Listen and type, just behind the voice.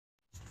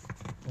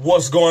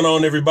What's going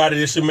on, everybody?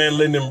 This is your man,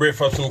 Lyndon Britt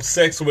from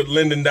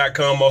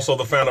SexWithLyndon.com, also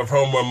the founder of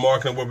Home Run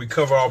Marketing, where we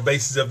cover all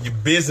bases of your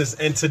business.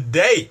 And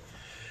today,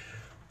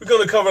 we're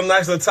going to cover a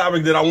nice little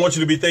topic that I want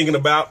you to be thinking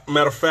about.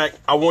 Matter of fact,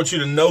 I want you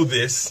to know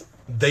this.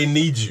 They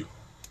need you.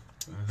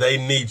 They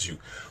need you.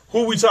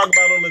 Who we talk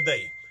about on the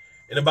day?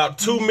 In about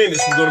 2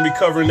 minutes, we're going to be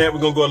covering that.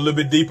 We're going to go a little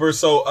bit deeper.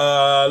 So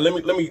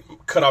let me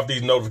cut off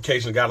these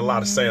notifications. Got a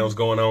lot of sounds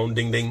going on.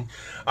 Ding, ding.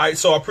 All right,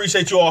 so I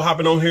appreciate you all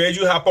hopping on here. As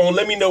you hop on,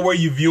 let me know where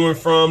you're viewing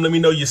from. Let me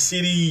know your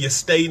city, your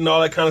state, and all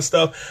that kind of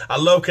stuff. I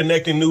love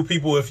connecting new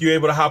people. If you're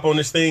able to hop on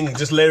this thing and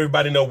just let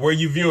everybody know where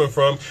you're viewing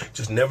from,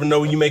 just never know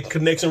when you make a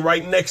connection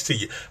right next to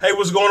you. Hey,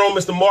 what's going on,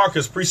 Mr.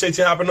 Marcus? Appreciate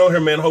you hopping on here,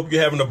 man. Hope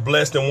you're having a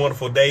blessed and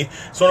wonderful day.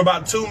 So in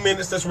about 2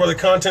 minutes, that's where the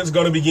content's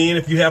going to begin.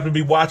 If you happen to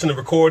be watching the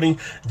recording,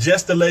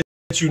 just to let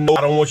you know,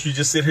 I don't want you to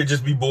just sit here,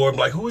 just be bored. I'm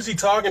like, who is he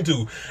talking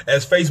to?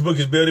 As Facebook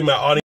is building my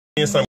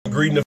audience, I'm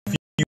greeting a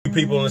few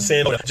people and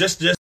saying,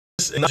 just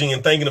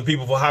and thanking the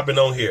people for hopping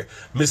on here.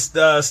 Miss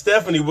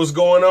Stephanie, what's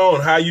going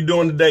on? How you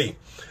doing today?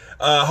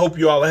 Hope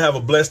you all have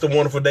a blessed and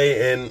wonderful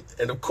day. And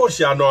of course,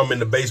 y'all know I'm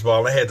into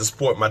baseball. I had to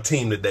support my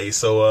team today.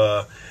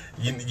 So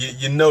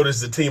you notice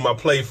the team I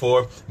play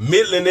for.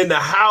 Midland in the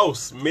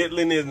house.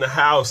 Midland in the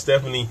house,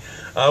 Stephanie.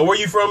 Where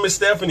you from, Miss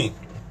Stephanie?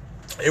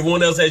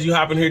 Everyone else, as you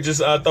hop in here,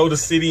 just throw the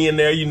city in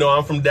there. You know,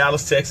 I'm from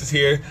Dallas, Texas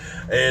here,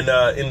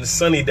 and in the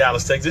sunny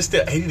Dallas, Texas. It's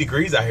still 80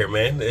 degrees out here,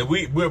 man.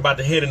 We're about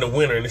to head into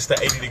winter, and it's still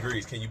 80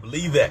 degrees. Can you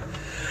believe that?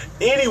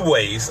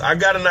 Anyways, I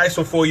got a nice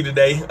one for you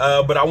today,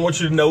 but I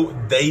want you to know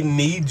they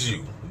need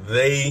you.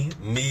 They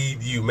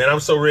need you, man.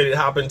 I'm so ready to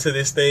hop into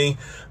this thing.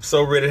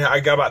 So ready. I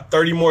got about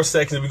 30 more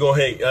seconds. We're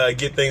going to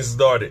get things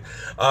started.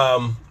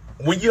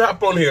 When you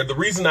hop on here, the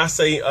reason I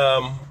say,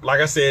 like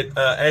I said,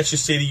 ask your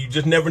city, you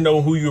just never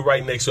know who you're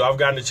right next to. I've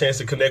gotten a chance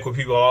to connect with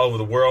people all over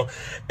the world,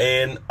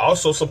 and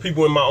also some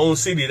people in my own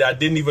city that I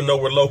didn't even know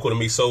were local to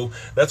me. So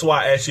that's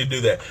why I asked you to do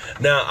that.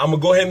 Now, I'm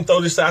going to go ahead and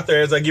throw this out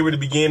there as I get ready to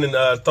begin and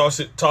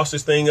toss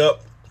this thing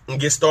up and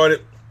get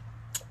started.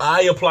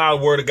 I apply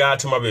the word of God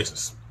to my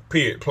business.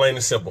 Period. Plain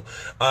and simple.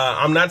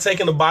 I'm not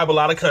taking the Bible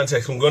out of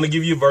context. I'm going to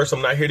give you a verse.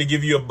 I'm not here to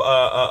give you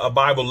a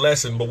Bible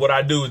lesson, but what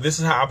I do, this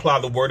is how I apply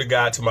the word of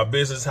God to my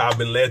business, how I've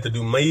been led to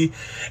do me,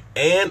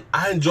 and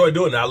I enjoy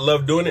doing it. I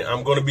love doing it.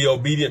 I'm going to be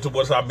obedient to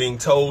what I'm being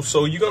told.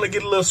 So you're going to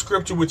get a little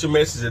scripture with your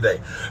message today.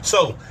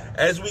 So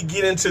as we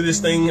get into this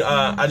thing,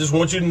 I just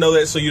want you to know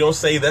that so you don't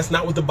say that's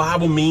not what the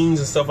Bible means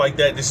and stuff like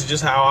that. This is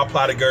just how I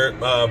apply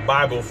the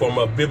Bible from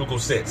a biblical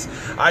sense.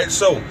 All right.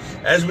 So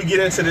as we get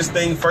into this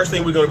thing, first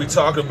thing we're going to be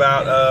talking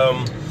about,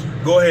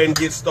 go ahead and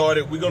get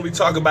started. We're going to be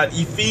talking about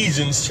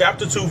Ephesians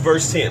chapter 2,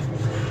 verse 10.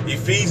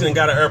 Ephesians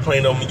got an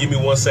airplane on me. Give me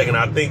 1 second.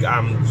 I think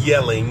I'm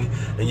yelling,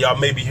 and y'all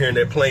may be hearing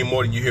that plane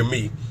more than you hear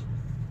me.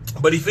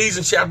 But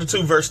Ephesians chapter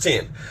 2, verse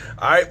 10.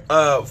 All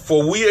right.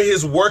 For we are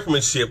his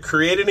workmanship,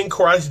 created in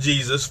Christ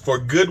Jesus for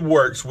good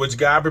works, which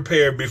God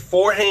prepared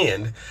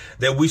beforehand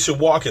that we should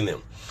walk in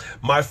them.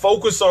 My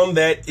focus on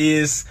that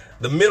is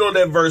the middle of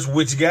that verse,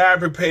 which God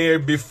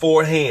prepared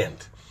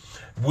beforehand,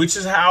 which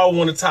is how I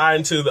want to tie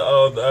into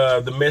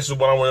the message.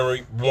 What I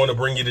want to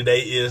bring you today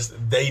is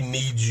they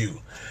need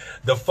you.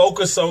 The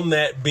focus on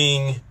that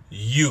being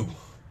you.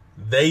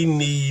 They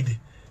need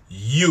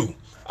you.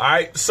 All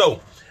right.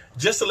 So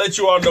just to let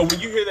you all know,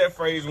 when you hear that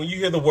phrase, when you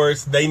hear the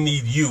words, they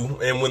need you,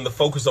 and when the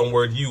focus on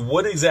word you,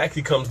 what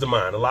exactly comes to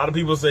mind? A lot of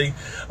people say,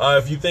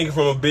 if you think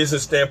from a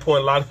business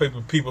standpoint, a lot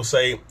of people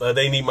say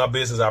they need my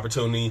business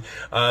opportunity.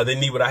 They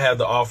need what I have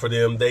to offer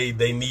them. They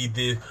need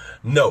the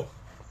no.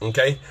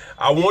 Okay.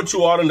 I want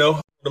you all to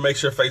know, to make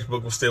sure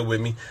Facebook was still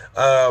with me.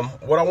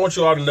 What I want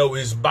you all to know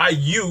is by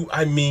you,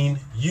 I mean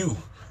you.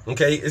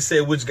 Okay. It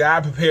said, which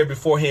God prepared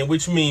beforehand,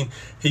 which means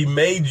he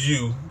made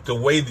you the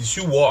way that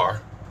you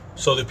are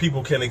so that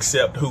people can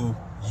accept who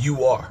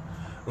you are.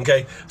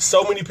 Okay.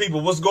 So many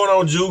people, what's going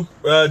on,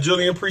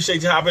 Julian?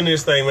 Appreciate you hopping in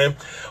this thing, man.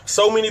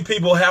 So many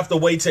people have to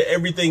wait till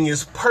everything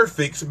is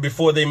perfect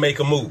before they make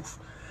a move.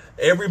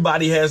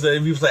 Everybody has that.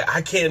 If you say,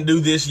 I can't do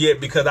this yet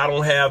because I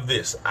don't have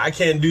this. I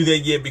can't do that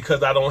yet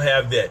because I don't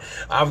have that.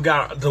 I've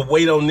got to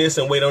wait on this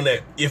and wait on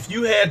that. If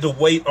you had to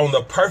wait on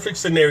the perfect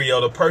scenario,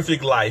 the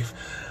perfect life,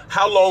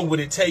 how long would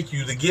it take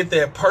you to get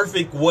that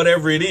perfect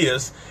whatever it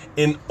is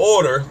in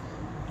order?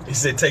 He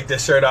said, take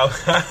that shirt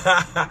off.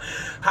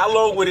 How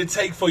long would it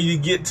take for you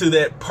to get to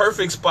that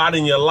perfect spot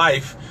in your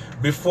life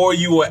before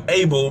you were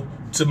able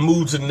to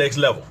move to the next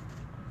level?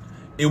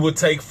 It would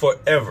take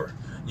forever.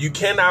 You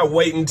cannot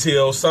wait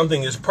until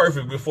something is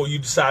perfect before you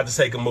decide to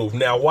take a move.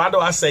 Now, why do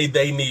I say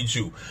they need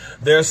you?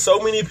 There are so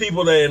many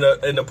people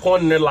that in a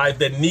point in their life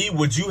that need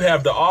what you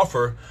have to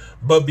offer,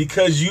 but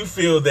because you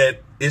feel that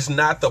it's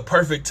not the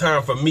perfect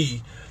time for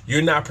me,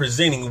 you're not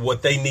presenting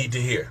what they need to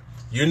hear.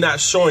 You're not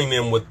showing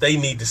them what they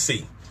need to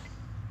see.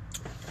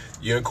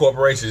 You're in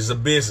corporation. It's a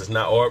business,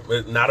 not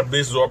a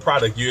business or a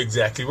product. You're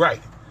exactly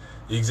right.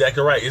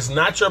 Exactly right. It's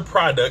not your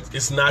product.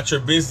 It's not your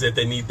business that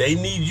they need. They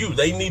need you.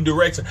 They need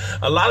direction.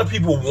 A lot of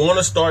people want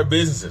to start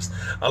businesses.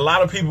 A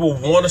lot of people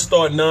want to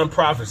start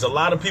nonprofits. A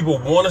lot of people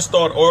want to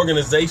start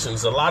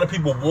organizations. A lot of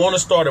people want to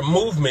start a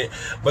movement,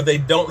 but they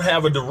don't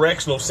have a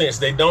directional sense.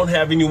 They don't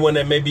have anyone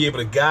that may be able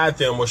to guide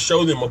them or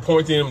show them or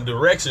point them in the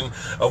direction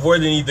of where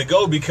they need to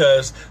go,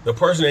 because the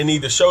person they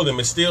need to show them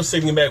is still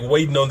sitting back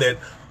waiting on that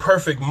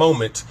perfect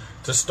moment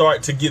to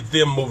start to get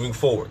them moving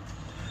forward.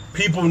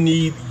 People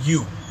need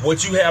you.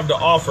 What you have to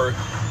offer,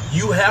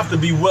 you have to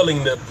be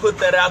willing to put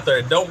that out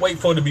there. Don't wait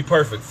for it to be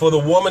perfect. For the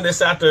woman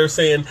that's out there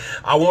saying,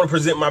 I want to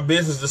present my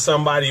business to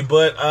somebody,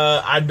 but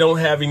I don't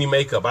have any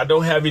makeup. I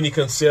don't have any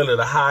concealer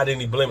to hide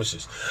any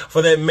blemishes.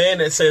 For that man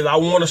that says, I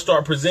want to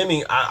start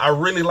presenting, I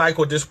really like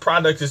what this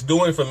product is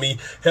doing for me,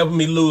 helping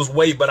me lose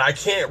weight, but I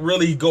can't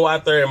really go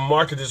out there and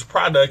market this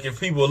product if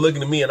people are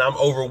looking at me and I'm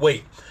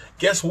overweight.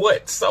 Guess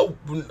what? So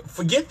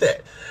forget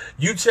that.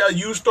 You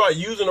start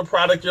using the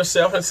product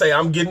yourself and say,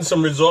 I'm getting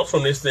some results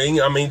from this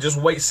thing. I mean, just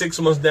wait 6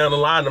 months down the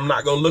line. I'm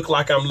not going to look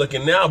like I'm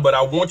looking now, but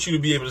I want you to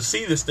be able to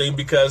see this thing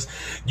because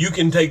you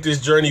can take this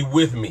journey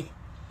with me.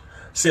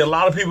 See, a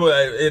lot of people,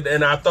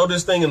 and I throw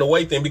this thing in the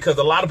weight thing because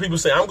a lot of people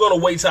say, I'm going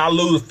to wait till I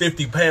lose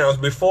 50 pounds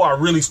before I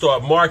really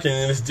start marketing,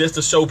 and it's just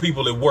to show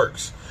people it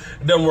works.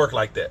 It doesn't work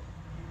like that.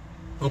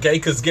 Okay,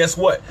 because guess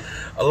what?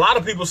 A lot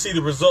of people see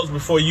the results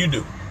before you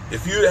do.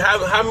 If you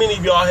have, how many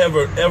of y'all have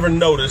ever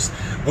noticed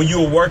when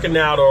you were working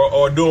out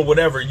or doing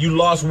whatever, you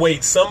lost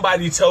weight,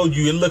 somebody told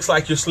you it looks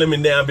like you're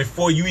slimming down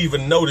before you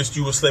even noticed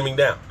you were slimming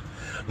down?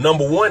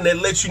 Number one, that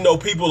lets you know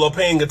people are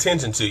paying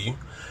attention to you.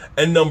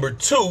 And number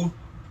two,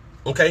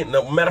 okay,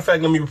 no, matter of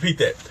fact, let me repeat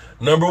that.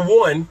 Number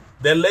one,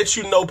 that lets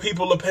you know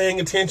people are paying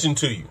attention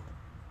to you.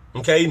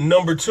 Okay,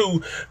 number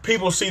two,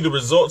 people see the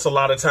results a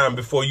lot of time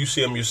before you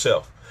see them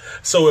yourself.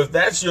 So if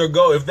that's your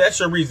goal, if that's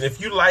your reason, if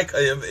you like,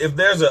 if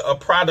there's a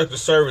product or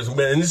service, and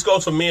this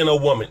goes for men or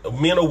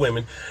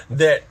women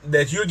that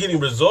you're getting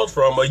results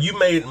from, or you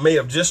may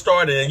have just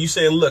started and you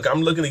saying, look,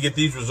 I'm looking to get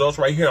these results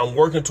right here. I'm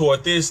working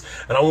toward this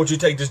and I want you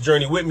to take this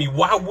journey with me.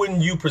 Why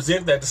wouldn't you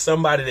present that to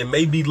somebody that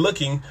may be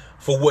looking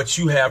for what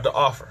you have to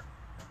offer?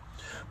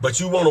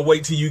 But you want to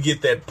wait till you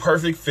get that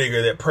perfect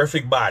figure, that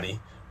perfect body,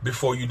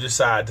 before you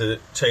decide to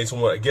change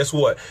someone. Guess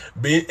what?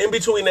 In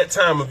between that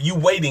time of you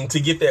waiting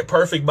to get that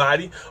perfect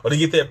body or to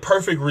get that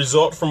perfect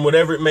result from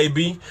whatever it may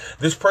be,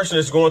 this person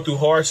that's going through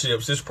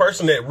hardships, this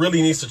person that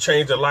really needs to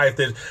change their life,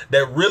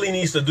 that really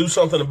needs to do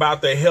something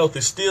about their health,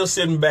 is still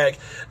sitting back,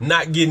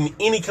 not getting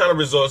any kind of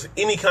results,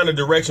 any kind of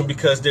direction,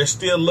 because they're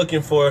still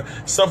looking for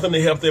something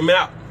to help them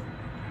out.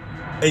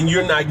 And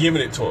you're not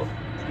giving it to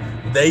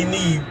them. They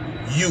need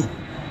you.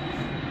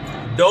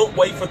 Don't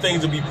wait for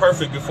things to be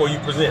perfect before you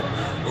present.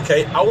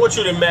 Okay, I want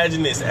you to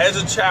imagine this.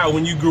 As a child,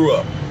 when you grew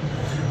up,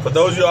 for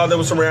those of y'all that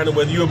were surrounded,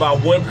 whether you're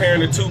about one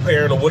parent or two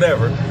parent or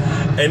whatever,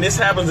 and this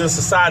happens in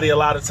society a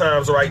lot of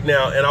times right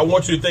now, and I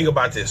want you to think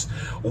about this.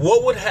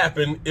 What would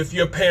happen if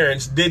your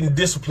parents didn't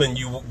discipline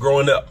you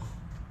growing up?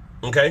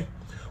 Okay,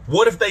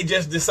 what if they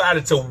just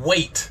decided to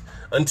wait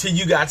until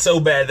you got so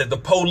bad that the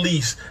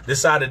police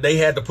decided they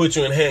had to put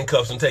you in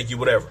handcuffs and take you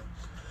whatever?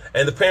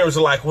 And the parents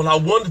are like, well, I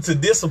wanted to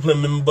discipline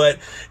him, but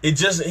he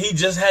just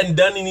hadn't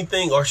done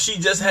anything, or she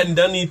just hadn't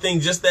done anything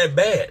just that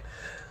bad.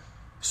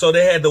 So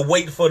they had to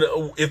wait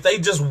if they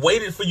just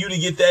waited for you to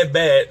get that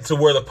bad to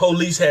where the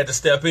police had to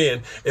step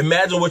in,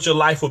 imagine what your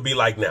life would be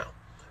like now.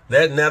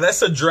 Now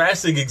that's a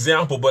drastic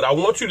example, but I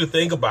want you to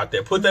think about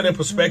that. Put that in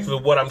perspective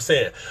of what I'm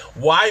saying.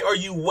 Why are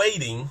you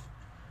waiting?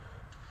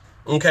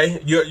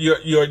 Okay,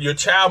 your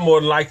child more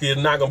than likely is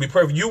not going to be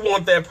perfect. You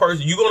want that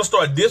person, you're going to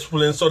start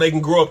disciplining so they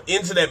can grow up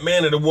into that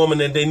man or the woman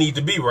that they need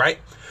to be, right?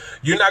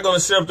 You're not going to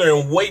sit up there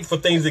and wait for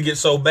things to get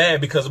so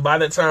bad, because by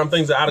that time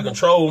things are out of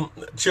control.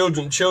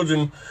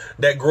 Children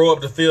that grow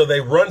up to feel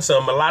they run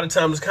something, a lot of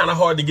times it's kind of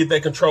hard to get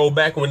that control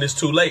back when it's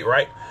too late,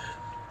 right?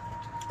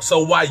 So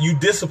why you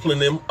discipline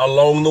them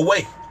along the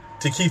way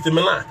to keep them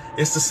in line?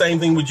 It's the same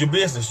thing with your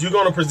business. You're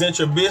going to present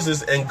your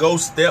business and go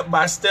step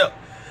by step.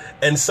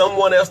 And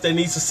someone else that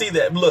needs to see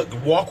that, look,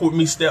 walk with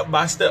me step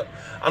by step.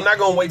 I'm not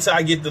going to wait till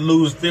I get to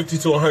lose 50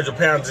 to 100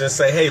 pounds and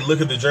say, hey,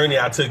 look at the journey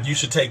I took. You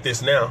should take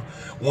this now.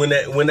 When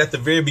at the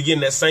very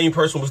beginning, that same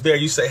person was there,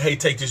 you say, hey,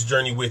 take this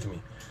journey with me.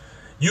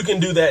 You can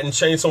do that and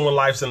change someone's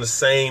life in the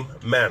same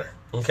manner.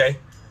 Okay?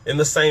 In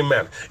the same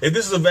manner. If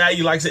this is a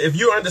value, like I said, if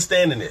you're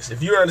understanding this,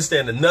 if you're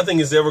understanding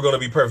nothing is ever going to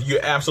be perfect, you're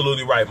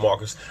absolutely right,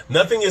 Marcus.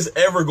 Nothing is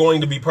ever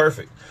going to be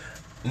perfect.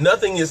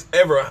 Nothing is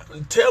ever.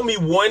 Tell me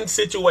one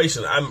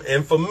situation.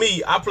 And for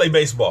me, I play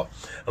baseball.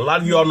 A lot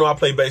of y'all know I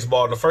play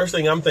baseball. And the first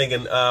thing I'm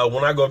thinking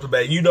when I go up to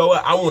bat, you know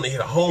what? I want to hit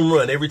a home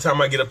run every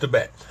time I get up to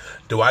bat.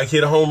 Do I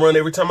hit a home run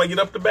every time I get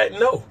up to bat?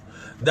 No.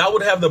 That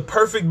would have the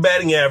perfect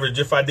batting average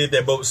if I did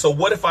that. But so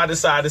what if I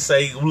decide to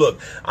say, look,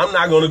 I'm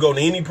not going to go to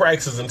any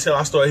practices until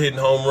I start hitting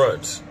home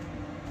runs?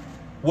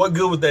 What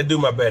good would that do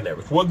my batting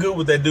average? What good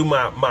would that do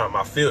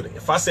my fielding?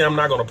 If I say I'm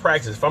not going to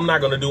practice, if I'm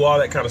not going to do all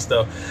that kind of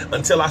stuff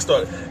until I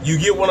start, you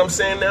get what I'm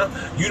saying now?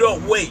 You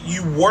don't wait.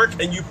 You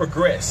work and you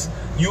progress.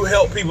 You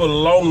help people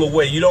along the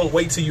way. You don't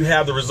wait till you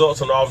have the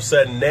results and all of a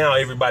sudden now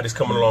everybody's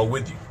coming along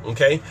with you,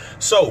 okay?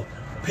 So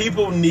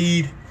people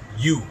need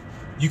you.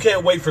 You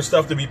can't wait for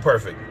stuff to be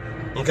perfect,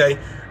 okay?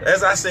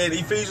 As I said,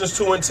 Ephesians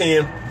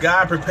 2:10,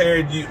 God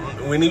prepared you.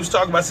 When he was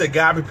talking about, said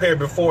God prepared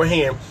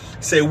beforehand,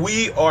 said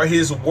we are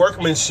his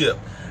workmanship.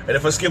 And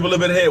if I skip a little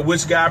bit ahead,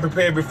 which God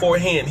prepared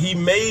beforehand, he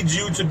made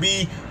you to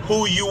be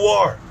who you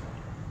are.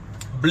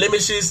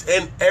 Blemishes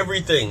and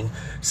everything.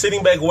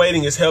 Sitting back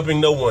waiting is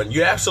helping no one.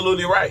 You're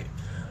absolutely right.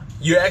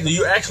 You're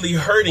actually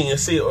hurting. And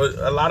see,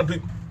 a lot of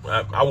people,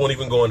 I won't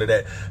even go into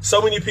that.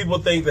 So many people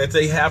think that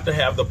they have to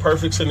have the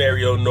perfect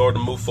scenario in order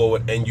to move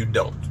forward, and you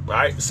don't. All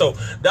right. So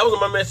that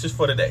was my message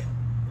for today.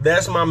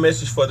 That's my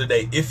message for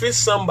today. If it's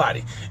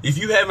somebody, if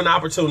you have an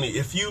opportunity,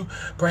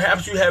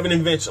 perhaps you have an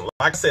invention,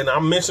 like I said, and I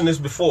mentioned this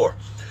before,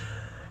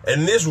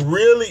 and this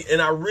really,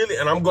 and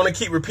I'm going to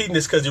keep repeating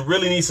this because it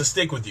really needs to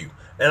stick with you.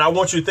 And I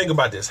want you to think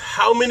about this.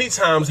 How many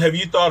times have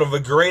you thought of a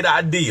great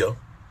idea?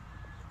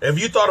 Have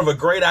you thought of a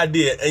great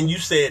idea and you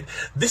said,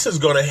 this is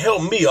going to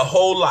help me a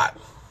whole lot?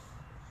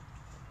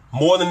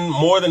 More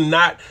than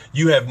not,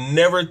 you have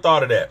never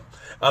thought of that.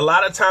 A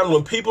lot of times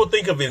when people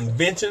think of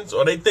inventions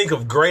or they think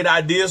of great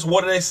ideas,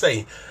 what do they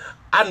say?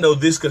 I know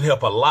this could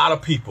help a lot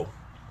of people.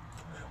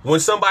 When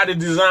somebody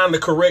designed the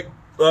correct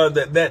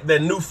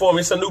that new form,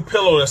 it's a new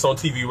pillow that's on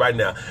TV right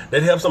now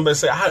that helps somebody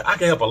say, I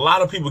can help a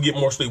lot of people get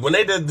more sleep. When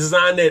they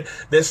designed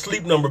that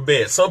sleep number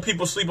bed, some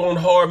people sleep on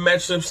hard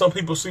mattresses, some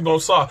people sleep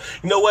on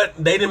soft. You know what?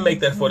 They didn't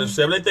make that for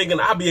themselves. They're thinking,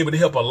 I'll be able to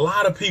help a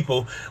lot of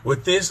people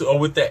with this or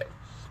with that.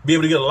 Be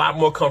able to get a lot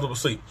more comfortable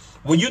sleep.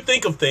 When you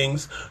think of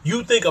things,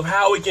 you think of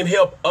how it can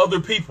help other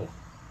people.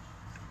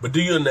 But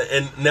do you,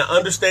 and now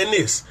understand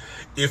this,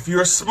 if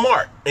you're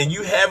smart and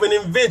you have an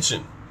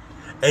invention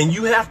and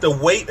you have to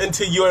wait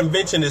until your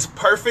invention is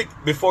perfect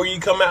before you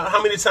come out,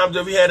 how many times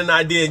have you had an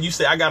idea and you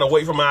say, I got to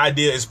wait for my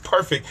idea is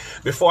perfect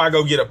before I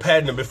go get a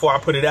patent and before I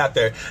put it out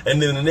there.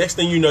 And then the next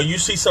thing you know, you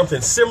see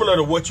something similar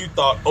to what you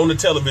thought on the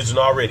television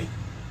already.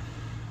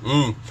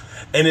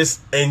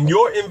 And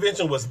your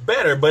invention was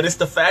better, but it's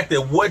the fact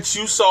that what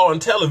you saw on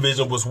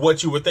television was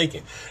what you were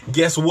thinking.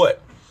 Guess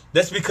what?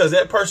 That's because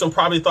that person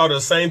probably thought of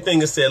the same thing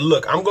and said,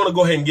 look, I'm going to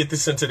go ahead and get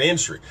this into the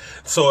industry.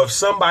 So if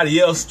somebody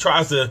else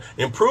tries to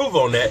improve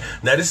on that,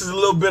 now this is a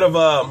little bit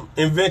of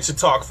invention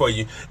talk for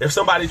you. If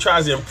somebody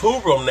tries to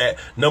improve on that,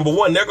 number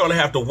one, they're going to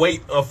have to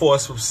wait for a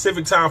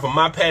specific time for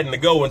my patent to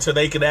go until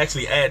they can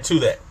actually add to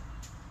that.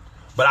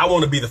 But I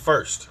want to be the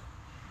first.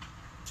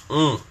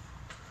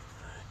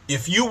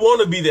 If you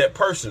want to be that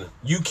person,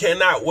 you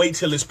cannot wait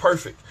till it's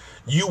perfect.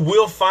 You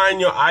will find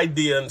your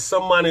idea in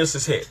somebody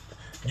else's head.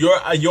 Your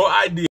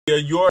idea,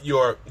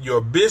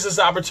 your business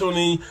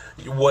opportunity,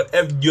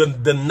 whatever,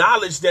 the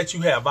knowledge that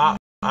you have.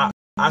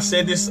 I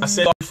said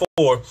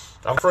before.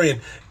 Our friend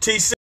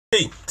TC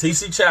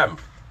Chapman,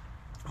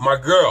 my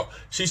girl,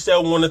 she said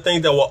one of the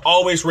things that will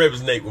always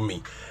resonate with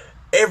me.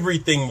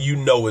 Everything you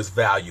know is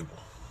valuable.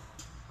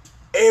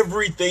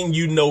 Everything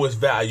you know is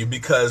valuable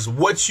because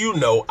what you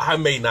know, I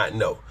may not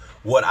know.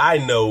 What I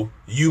know,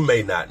 you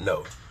may not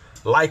know.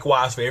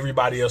 Likewise for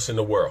everybody else in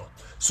the world.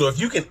 So if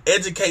you can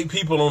educate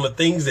people on the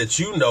things that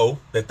you know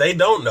that they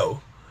don't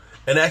know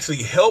and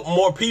actually help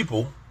more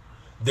people,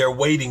 they're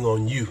waiting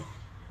on you.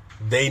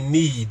 They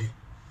need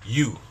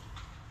you.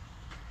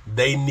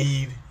 They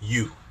need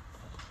you.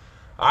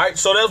 All right,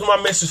 so that was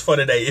my message for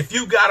today. If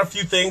you got a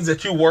few things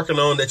that you're working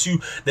on that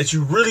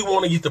you really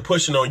want to get to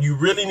pushing on, you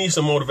really need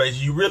some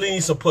motivation, you really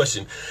need some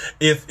pushing.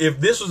 If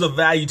this was of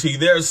value to you,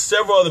 there's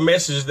several other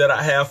messages that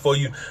I have for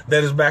you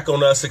that is back on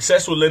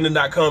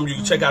successwithlending.com. You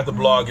can check out the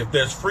blog. If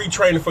there's free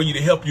training for you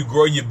to help you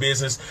grow your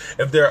business,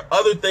 if there are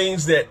other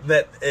things that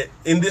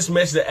in this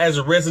message that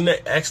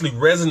actually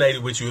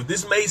resonated with you, if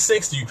this made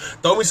sense to you,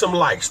 throw me some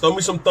likes, throw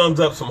me some thumbs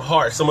up, some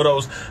hearts, some of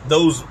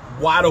those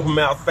wide open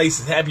mouth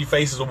faces, happy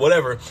faces or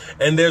whatever.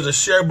 And there's a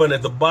share button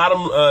at the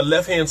bottom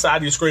left hand side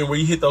of your screen where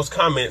you hit those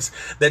comments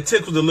that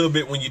tickles a little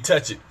bit when you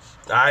touch it.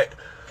 All right.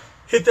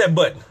 Hit that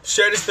button.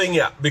 Share this thing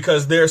out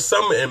because there's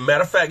some, and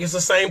matter of fact, it's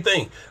the same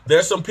thing.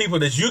 There's some people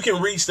that you can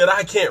reach that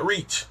I can't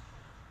reach.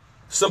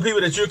 Some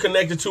people that you're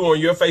connected to on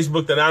your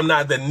Facebook that I'm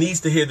not, that needs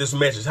to hear this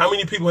message. How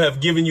many people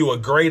have given you a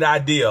great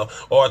idea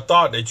or a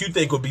thought that you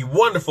think would be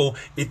wonderful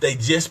if they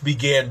just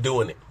began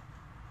doing it?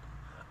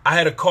 I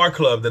had a car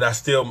club that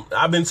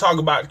I've been talking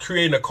about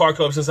creating a car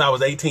club since I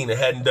was 18 and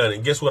hadn't done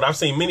it. Guess what? I've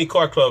seen many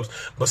car clubs,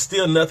 but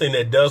still nothing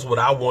that does what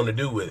I want to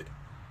do with it.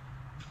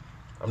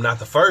 I'm not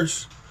the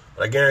first,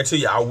 but I guarantee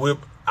you I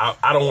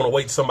don't want to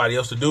wait for somebody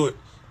else to do it.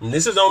 And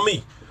this is on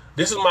me.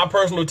 This is my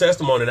personal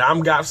testimony that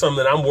I've got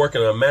something that I'm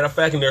working on. Matter of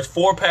fact, and there's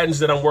 4 patents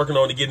that I'm working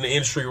on to get in the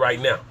industry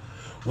right now.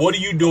 What are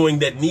you doing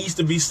that needs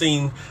to be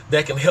seen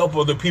that can help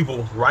other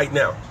people right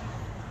now?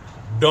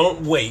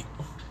 Don't wait.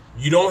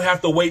 You don't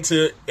have to wait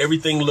till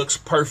everything looks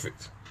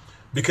perfect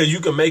because you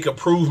can make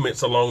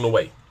improvements along the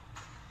way.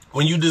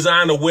 When you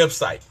design a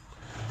website,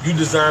 you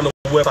design a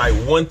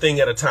website one thing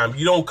at a time.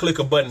 You don't click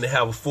a button to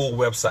have a full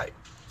website.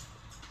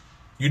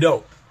 You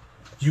don't.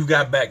 You've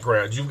got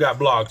backgrounds, you've got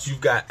blogs, you've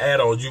got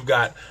add-ons, you've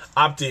got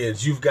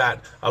opt-ins, you've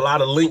got a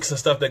lot of links and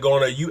stuff that go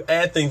on there. You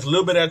add things a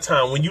little bit at a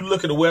time. When you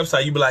look at the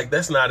website, you be like,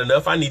 that's not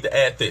enough. I need to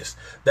add this.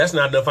 That's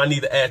not enough. I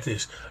need to add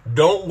this.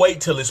 Don't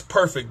wait till it's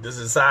perfect to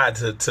decide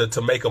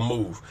to make a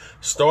move.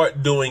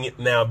 Start doing it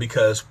now,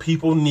 because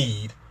people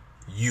need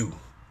you.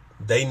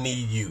 They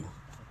need you,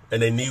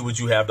 and they need what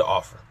you have to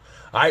offer.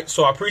 All right,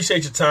 so I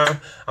appreciate your time.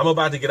 I'm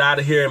about to get out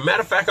of here. And matter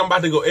of fact, I'm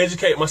about to go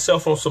educate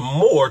myself on some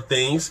more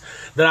things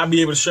that I'll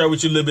be able to share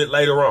with you a little bit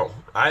later on. All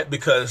right,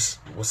 because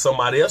when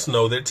somebody else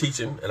knows, they're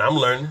teaching, and I'm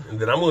learning, and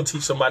then I'm going to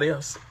teach somebody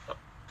else.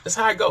 That's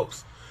how it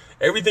goes.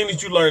 Everything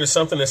that you learn is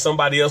something that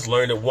somebody else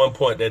learned at one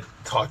point that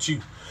taught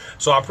you.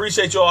 So I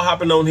appreciate you all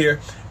hopping on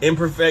here.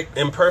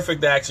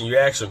 Imperfect action,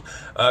 your action.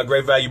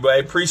 Great value, but I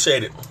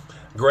appreciate it.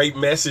 Great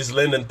message,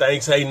 Lyndon.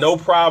 Thanks. Hey, no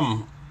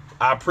problem.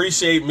 I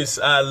appreciate Miss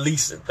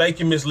Lisa. Thank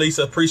you, Miss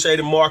Lisa. Appreciate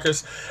it,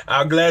 Marcus.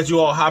 I'm glad you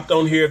all hopped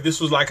on here. If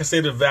this was, like I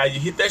said, a value,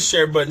 hit that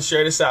share button,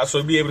 share this out so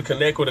you'll be able to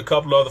connect with a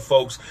couple other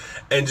folks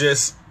and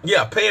just,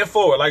 yeah, pay it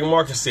forward, like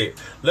Marcus said.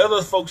 Let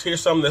other folks hear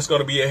something that's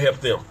going to be able to help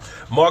them.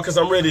 Marcus,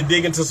 I'm ready to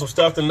dig into some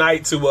stuff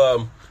tonight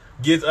to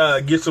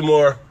get some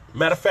more.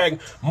 Matter of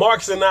fact,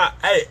 Marcus and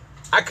I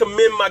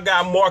commend my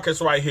guy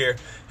Marcus right here.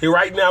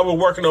 Right now, we're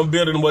working on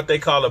building what they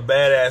call a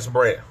badass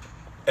brand.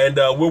 And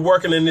we're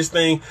working in this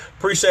thing.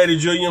 Appreciate it,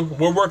 Julian.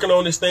 We're working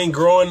on this thing,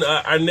 growing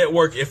our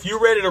network. If you're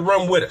ready to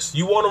run with us,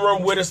 you want to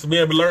run with us to be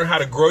able to learn how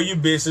to grow your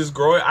business,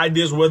 grow your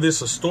ideas, whether it's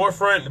a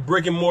storefront,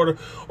 brick and mortar,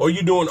 or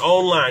you're doing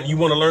online. You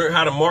want to learn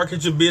how to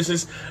market your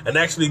business and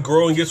actually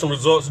grow and get some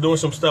results doing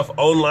some stuff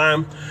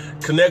online.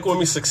 Connect with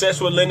me,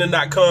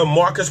 successwithlyndon.com.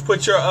 Marcus,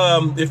 put your,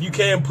 if you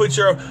can, put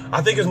your,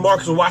 I think it's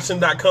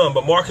marcuswatson.com,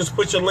 but Marcus,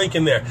 put your link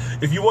in there.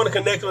 If you want to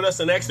connect with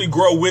us and actually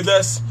grow with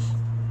us,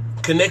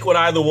 connect with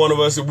either one of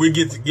us if we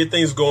get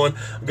things going.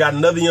 Got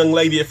another young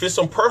lady. If it's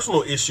some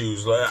personal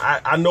issues,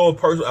 I know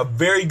a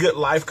very good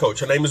life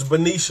coach. Her name is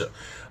Benicia.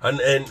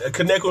 And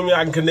connect with me.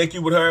 I can connect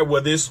you with her,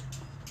 whether it's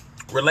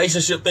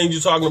relationship things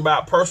you're talking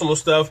about, personal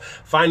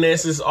stuff,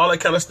 finances, all that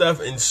kind of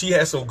stuff. And she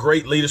has some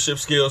great leadership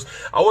skills.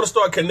 I want to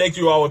start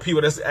connecting you all with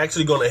people that's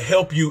actually going to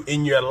help you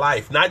in your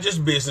life, not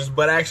just business,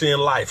 but actually in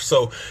life.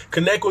 So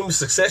connect with me,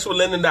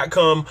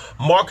 successwithlyndon.com.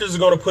 Marcus is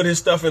going to put his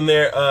stuff in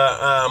there.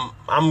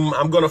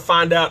 I'm going to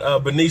find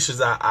out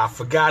Benicia's. I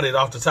forgot it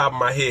off the top of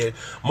my head.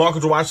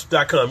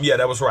 MarcusWatson.com. Yeah,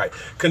 that was right.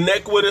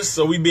 Connect with us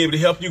so we be able to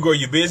help you grow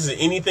your business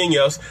and anything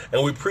else.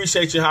 And we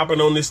appreciate you hopping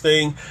on this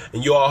thing.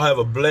 And you all have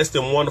a blessed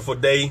and wonderful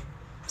day.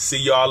 See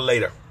y'all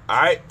later.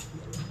 All right.